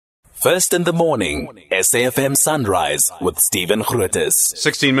First in the morning, SAFM Sunrise with Stephen Grootes.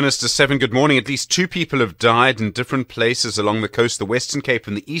 16 minutes to 7. Good morning. At least 2 people have died in different places along the coast, the Western Cape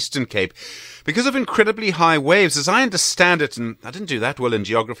and the Eastern Cape, because of incredibly high waves. As I understand it, and I didn't do that well in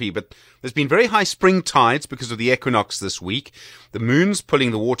geography, but there's been very high spring tides because of the equinox this week. The moon's pulling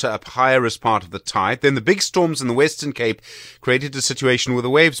the water up higher as part of the tide. Then the big storms in the Western Cape created a situation where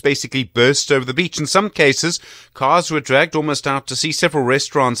the waves basically burst over the beach. In some cases, cars were dragged almost out to sea. Several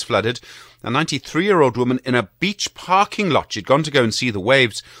restaurants flooded. A 93-year-old woman in a beach parking lot, she'd gone to go and see the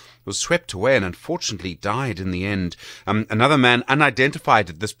waves, was swept away and unfortunately died in the end. Another man, unidentified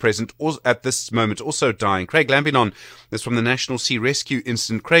at this moment, also dying. Craig Lambinon is from the National Sea Rescue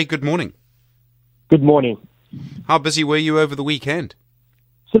Incident. Craig, good morning. Good morning. How busy were you over the weekend?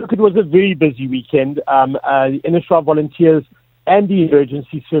 So look, it was a very busy weekend. The NSR volunteers and the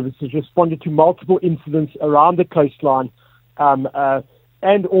emergency services responded to multiple incidents around the coastline,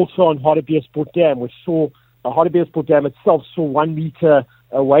 and also on Hartbeespoort Dam, which saw Hartbeespoort Dam itself saw 1 meter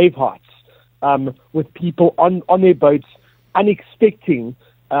wave heights, with people on their boats unexpecting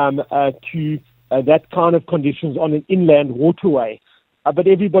to that kind of conditions on an inland waterway. But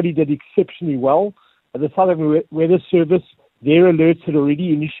everybody did exceptionally well. The South African Weather Service, their alerts had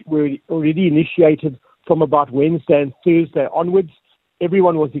were already initiated from about Wednesday and Thursday onwards.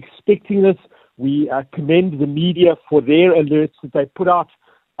 Everyone was expecting this. We commend the media for their alerts that they put out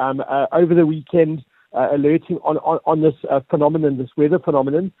over the weekend, alerting on this phenomenon, this weather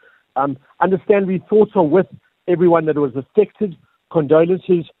phenomenon. Understandably, thoughts are with everyone that was affected.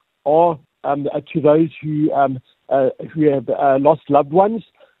 Condolences are to those who have lost loved ones.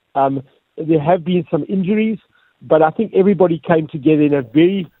 There have been some injuries, but I think everybody came together in a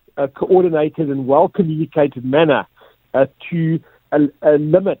very coordinated and well-communicated manner to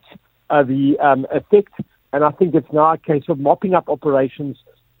limit the effect. And I think it's now a case of mopping up operations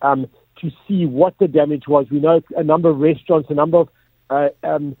to see what the damage was. We know a number of restaurants, a number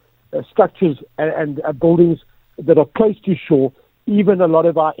of structures and buildings that are close to shore, even a lot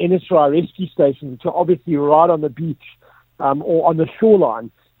of our NSR rescue stations, which are obviously right on the beach or on the shoreline,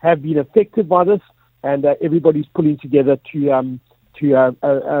 have been affected by this, and everybody's pulling together to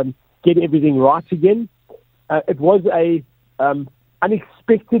get everything right again. It was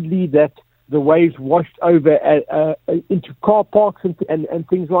unexpectedly that the waves washed over into car parks and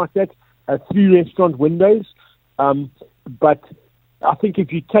things like that, through restaurant windows. But I think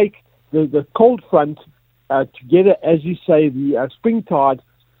if you take the cold front together, as you say, the spring tide,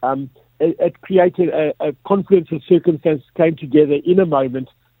 it created a confluence of circumstances came together in a moment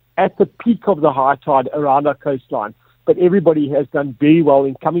at the peak of the high tide around our coastline. But everybody has done very well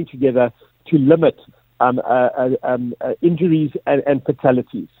in coming together to limit injuries and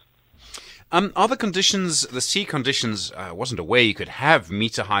fatalities. Are the conditions, the sea conditions, wasn't aware you could have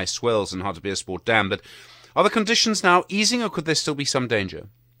meter-high swells in Hartbeespoort Dam, but are the conditions now easing, or could there still be some danger?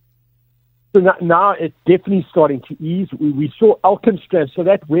 So now it's definitely starting to ease. We saw Alkenstrand, so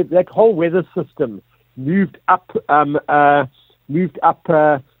that whole weather system moved up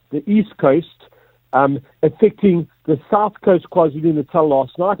the east coast, affecting the south coast KwaZulu-Natal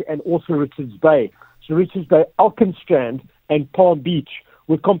last night, and also Richards Bay. So Richards Bay, Alkenstrand, and Palm Beach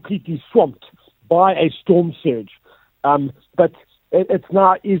were completely swamped by a storm surge. But it's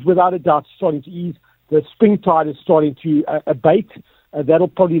now is without a doubt starting to ease. The spring tide is starting to abate. That'll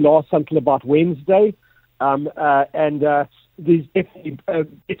probably last until about Wednesday. And there's definitely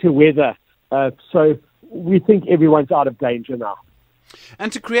better weather. So we think everyone's out of danger now.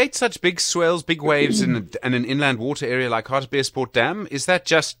 And to create such big swells, big waves in an inland water area like Hartbeespoort Dam, is that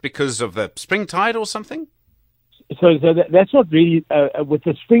just because of the spring tide or something? So that's not really with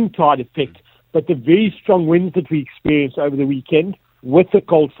the spring tide effect, but the very strong winds that we experienced over the weekend with the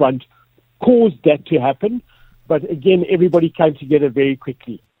cold front caused that to happen. But again, everybody came together very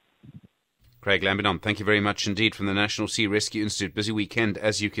quickly. Craig Lambinon, thank you very much indeed from the National Sea Rescue Institute. Busy weekend,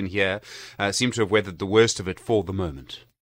 as you can hear. Seem to have weathered the worst of it for the moment.